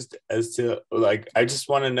confused as to, like, I just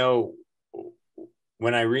want to know,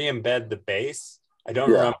 when I re-embed the base, I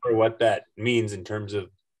don't remember what that means in terms of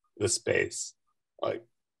the space. Like,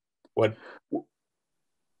 what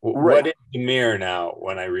is the mirror now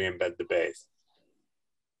when I re-embed the base?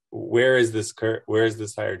 Where is this curve? Where is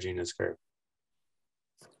this higher genus curve?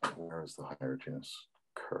 Where is the higher genus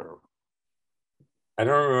curve? I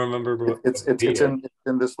don't remember what It's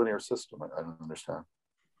in this linear system. I don't understand.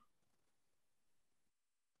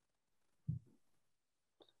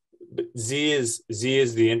 But Z is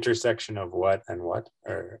the intersection of what and what,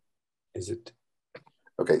 or is it?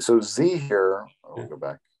 Okay, so Z here, I'll go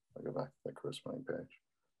back to the corresponding page.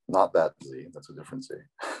 Not that Z, that's a different Z.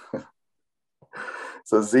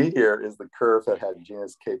 So Z here is the curve that had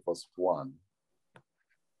genus K plus 1,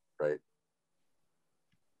 right?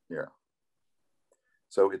 Here.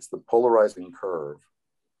 So it's the polarizing curve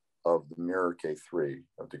of the mirror K3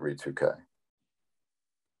 of degree 2K.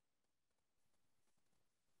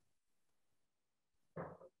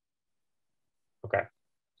 Okay.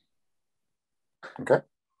 Okay.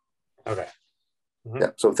 Okay. Mm-hmm. Yeah.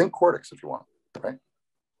 So think quartics if you want, right?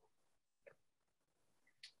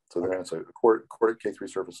 So then it's a quartic K3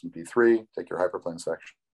 surface in P3. Take your hyperplane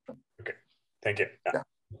section. Okay. Thank you. Yeah.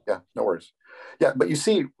 Yeah. No worries. Yeah, but you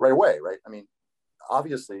see right away, right? I mean,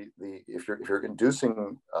 obviously, if you're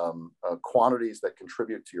inducing quantities that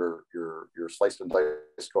contribute to your sliced and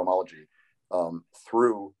diced cohomology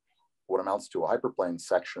through what amounts to a hyperplane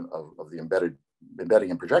section of the embedding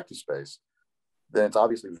in projective space, then it's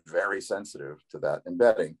obviously very sensitive to that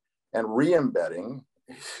embedding. And re-embedding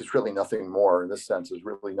is really nothing more, in this sense, is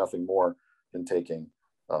really nothing more than taking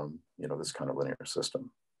this kind of linear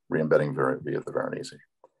system, re-embedding via the Veronese.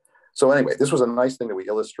 So anyway, this was a nice thing that we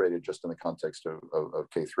illustrated just in the context of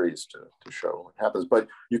K3s to show what happens. But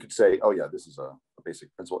you could say, oh yeah, this is a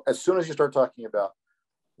basic principle. As soon as you start talking about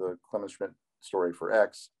the Clemens-Schmid story for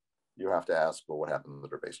X, you have to ask, well, what happened to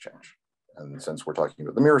the base change? And since we're talking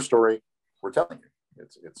about the mirror story, we're telling you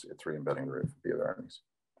it's re-embedding the via Veronese.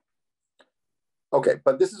 Okay,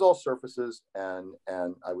 but this is all surfaces, and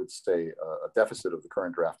I would say a deficit of the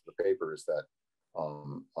current draft of the paper is that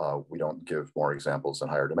we don't give more examples in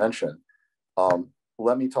higher dimension.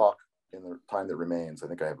 Let me talk in the time that remains, I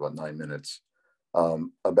think I have about 9 minutes,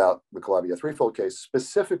 about the Calabi threefold case,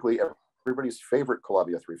 specifically everybody's favorite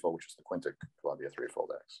Calabi threefold, which is the quintic Calabi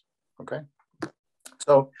threefold X, okay?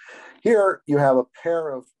 So here you have a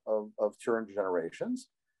pair of Turing degenerations.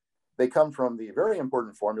 They come from the very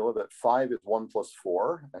important formula that 5 is 1 plus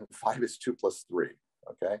 4 and 5 is 2 plus 3,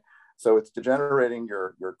 okay? So it's degenerating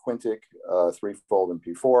your quintic threefold in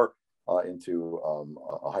P4 into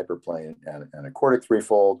a hyperplane and a quartic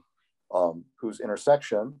threefold, whose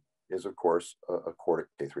intersection is, of course, a quartic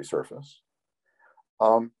K3 surface.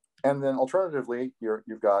 And then alternatively,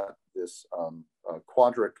 you've got this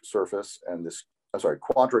quadric surface and this,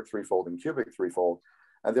 quadric threefold and cubic threefold,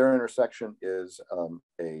 and their intersection is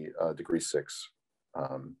a degree 6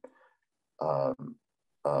 K3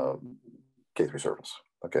 surface.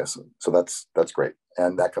 Okay, so that's great.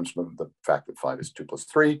 And that comes from the fact that 5 is 2 plus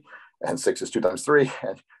 3 and 6 is 2 times 3.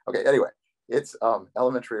 And okay, anyway, it's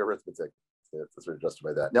elementary arithmetic to sort of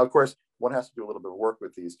justify that. Now, of course, one has to do a little bit of work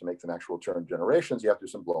with these to make them actual Turing generations. You have to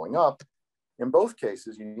do some blowing up. In both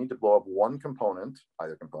cases, you need to blow up one component,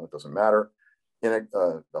 either component doesn't matter, in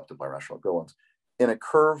up to birational equivalence, in a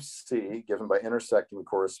curve C given by intersecting the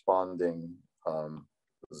corresponding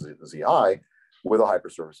ZI with a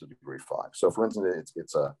hypersurface of degree 5. So for instance,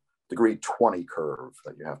 it's a degree 20 curve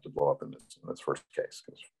that you have to blow up in this first case,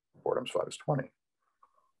 because 4 times 5 is 20.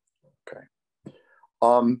 Okay.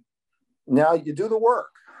 Now you do the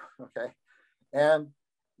work, okay? And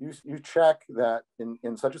you check that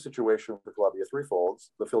in such a situation with the Calabi threefolds,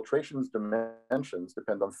 the filtration's dimensions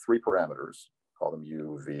depend on 3 parameters, call them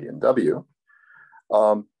U, V, and W.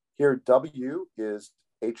 Here, W is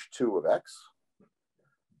H2 of X.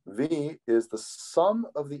 V is the sum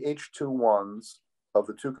of the H2 of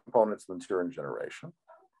the 2 components of the Turing generation.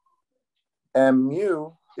 And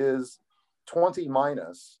mu is 20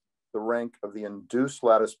 minus the rank of the induced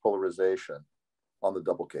lattice polarization on the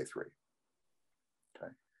double K3.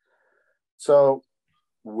 Okay. So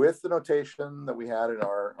with the notation that we had in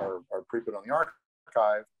our preprint on the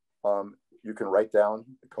arXiv, you can write down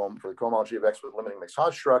for the cohomology of X with limiting mixed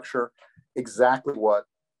Hodge structure exactly what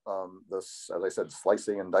this, as I said,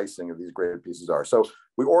 slicing and dicing of these graded pieces are. So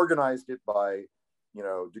we organized it by,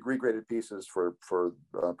 degree graded pieces for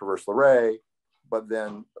perverse Leray, but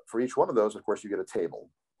then for each one of those, of course, you get a table,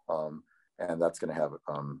 and that's going to have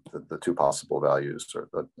the 2 possible values or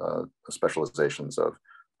the specializations of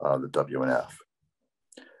the W and F.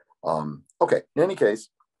 Okay, in any case,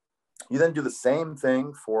 you then do the same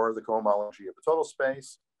thing for the cohomology of the total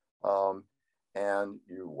space, and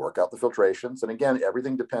you work out the filtrations. And again,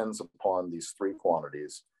 everything depends upon these 3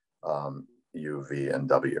 quantities, U, V, and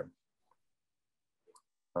W.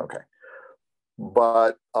 Okay,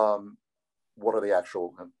 but what are the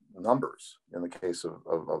actual numbers in the case of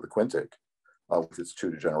the quintic with its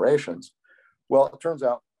 2 degenerations? Well, it turns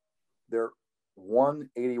out they're 1,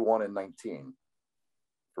 81, and 19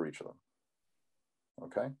 for each of them.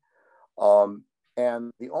 Okay.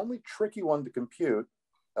 And the only tricky one to compute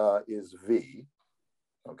is V.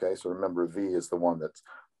 Okay, so remember V is the one that's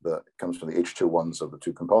comes from the H2 ones of the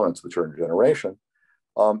two components of the Turing degeneration.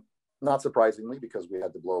 Not surprisingly, because we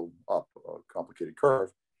had to blow up a complicated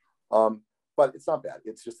curve. But it's not bad.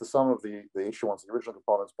 It's just the sum of the H2 ones, the original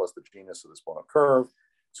components, plus the genus of this blown up curve.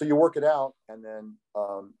 So you work it out, and then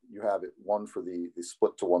you have it one for the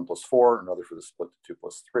split to 1 plus 4, another for the split to 2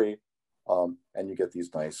 plus 3, and you get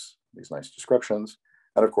these nice descriptions.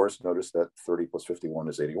 And of course, notice that 30 plus 51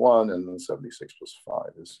 is 81, and 76 plus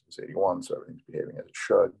 5 is 81. So everything's behaving as it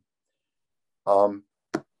should. And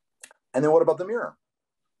then what about the mirror?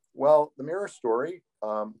 Well, the mirror story,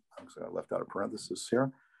 I'm sorry, I left out a parenthesis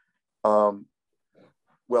here. Well,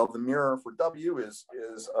 the mirror for W is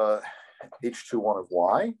H21 of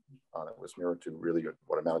Y. That was mirrored to really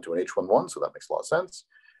what amounted to an H11, so that makes a lot of sense.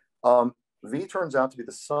 V turns out to be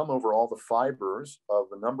the sum over all the fibers of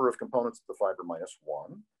the number of components of the fiber minus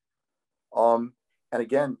 1. And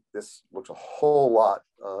again, this looks a whole lot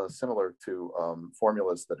similar to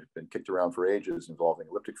formulas that have been kicked around for ages involving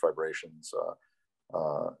elliptic fibrations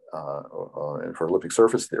and for elliptic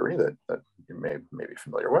surface theory that you may be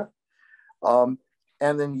familiar with.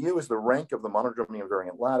 And then U is the rank of the monodromy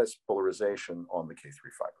invariant lattice polarization on the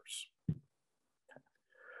K3 fibers.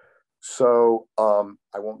 So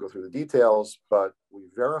I won't go through the details, but we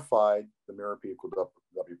verified the mirror P equal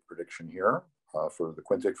W prediction here for the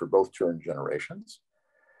quintic for both Turing generations.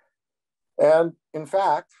 And in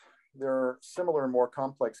fact, there are similar more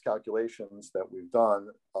complex calculations that we've done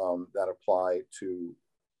that apply to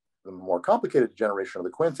the more complicated generation of the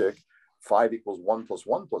quintic, 5 equals 1 plus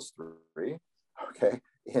 1 plus 3, okay,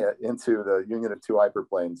 into the union of two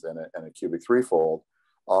hyperplanes and a cubic threefold.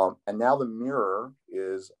 And now the mirror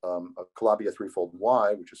is a Calabi threefold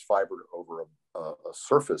Y, which is fibered over a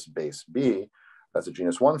surface base B. That's a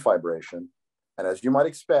genus 1 fibration. And as you might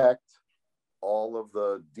expect, all of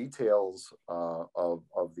the details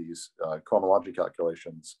of these cohomology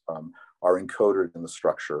calculations are encoded in the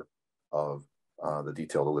structure of the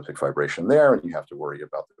detailed elliptic fibration there. And you have to worry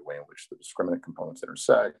about the way in which the discriminant components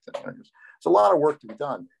intersect. And there's a lot of work to be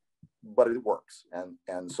done, but it works.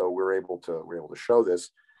 And so we're able to show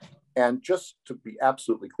this. And just to be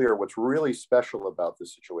absolutely clear, what's really special about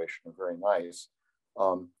this situation and very nice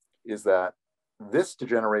is that this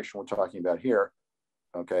degeneration we're talking about here,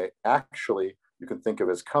 okay, actually you can think of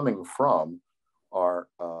as coming from our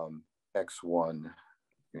X1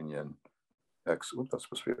 union X, oops, that's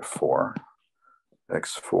supposed to be a 4,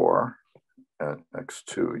 X4 and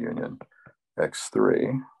X2 union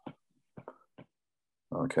X3,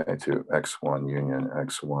 okay, to X1 union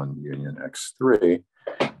X3.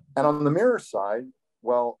 And on the mirror side,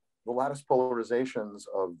 well, the lattice polarizations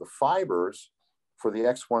of the fibers for the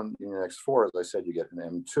X1 union X4, as I said, you get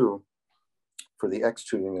an M2. For the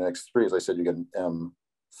X2 union X3, as I said, you get an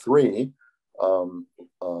M3,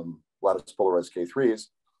 lattice polarized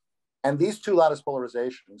K3s. And these two lattice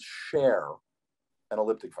polarizations share an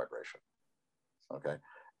elliptic fibration, okay?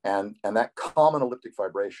 And that common elliptic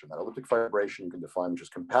fibration you can define, which is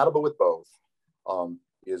compatible with both,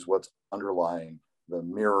 is what's underlying the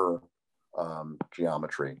mirror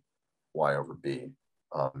geometry Y over B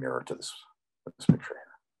mirror to this picture here.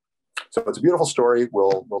 So it's a beautiful story.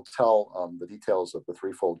 We'll tell the details of the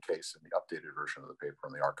threefold case in the updated version of the paper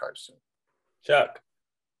in the archive soon. Chuck.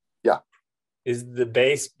 Yeah. Is the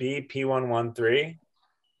base B P113?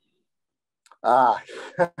 Let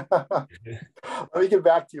me get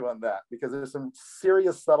back to you on that, because there's some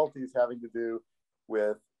serious subtleties having to do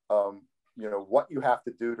with what you have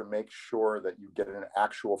to do to make sure that you get an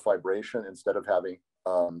actual fibration instead of having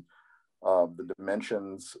the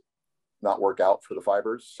dimensions not work out for the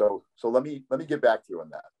fibers. So let me get back to you on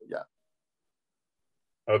that. Yeah.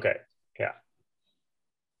 Okay. Yeah.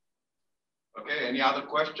 Okay. Any other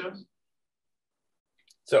questions?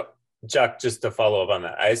 So Chuck, just to follow up on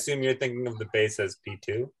that, I assume you're thinking of the base as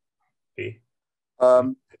P2, P.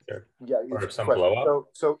 Yeah. Or some blow up.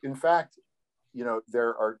 So in fact,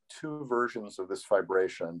 there are two versions of this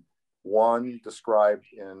fibration. One described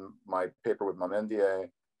in my paper with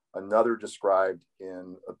Mamendier, another described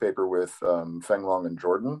in a paper with Fenglong and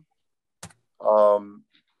Jordan.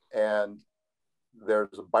 And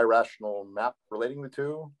there's a birational map relating the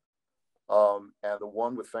two. And the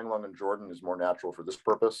one with Fenglong and Jordan is more natural for this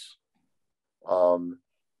purpose.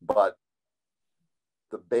 But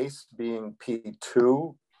the base being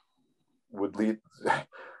P2 would lead, this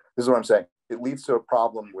is what I'm saying, it leads to a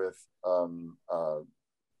problem with,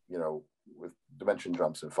 dimension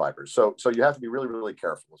jumps in fibers. So you have to be really, really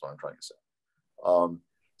careful is what I'm trying to say.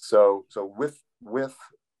 So with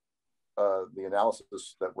the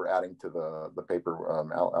analysis that we're adding to the paper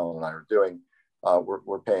Alan and I are doing,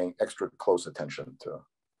 we're paying extra close attention to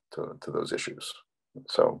those issues.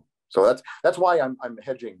 So that's why I'm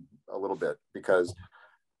hedging a little bit, because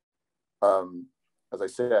as I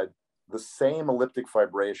said, the same elliptic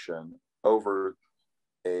fibration over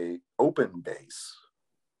a open base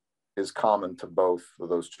is common to both of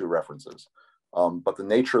those two references. But the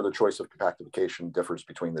nature of the choice of compactification differs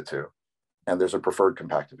between the two. And there's a preferred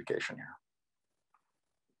compactification here.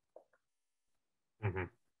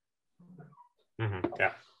 Mm-hmm. Mm-hmm.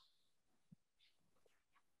 Yeah.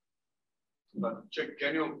 But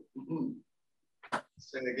can you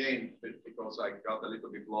say again, because I got a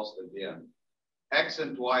little bit lost at the end. X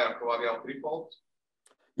and Y are Calabi-Yau threefold?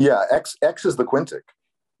 Yeah, X is the quintic,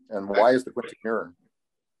 and Y is the quintic mirror.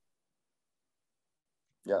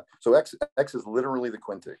 Yeah, so X is literally the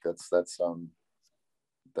quintic. That's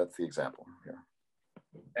the example here.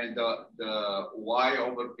 And the Y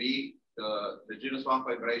over B, the genus 1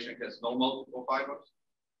 fibration has no multiple fibers?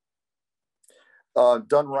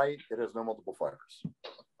 Done right, it has no multiple fibers.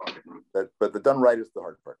 Okay. But the done right is the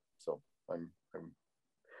hard part. So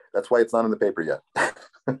that's why it's not in the paper yet.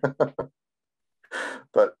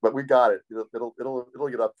 but we got it. It'll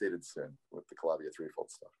get updated soon with the Calabi-Yau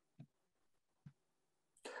threefold stuff.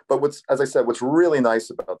 But as I said, what's really nice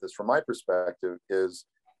about this from my perspective is,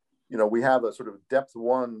 we have a sort of depth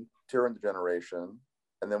 1 Doran degeneration,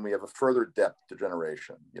 and then we have a further depth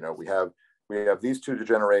degeneration. We have these two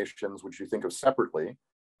degenerations, which you think of separately,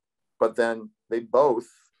 but then they both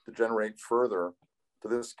degenerate further to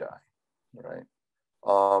this guy, right?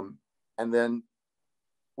 And then,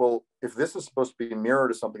 well, if this is supposed to be mirror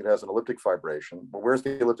to something that has an elliptic fibration, well, where's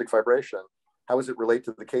the elliptic fibration? How does it relate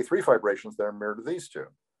to the K3 fibrations that are mirrored to these two?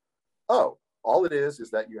 Oh, all it is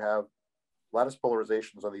that you have lattice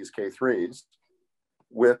polarizations on these K3s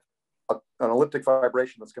with an elliptic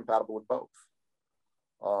fibration that's compatible with both.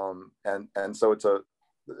 And so it's a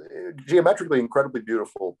geometrically incredibly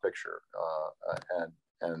beautiful picture,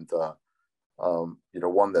 and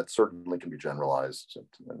one that certainly can be generalized,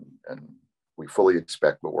 and we fully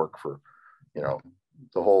expect will work for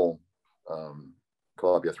the whole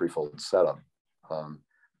Calabi-Yau threefold setup.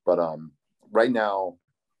 But right now,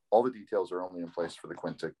 all the details are only in place for the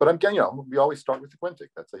quintic. But again, we always start with the quintic.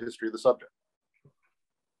 That's the history of the subject.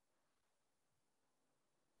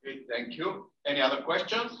 Okay, thank you. Any other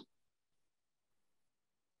questions?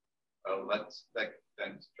 Well, let's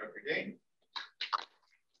thanks, Chuck, again.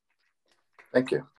 Thank you.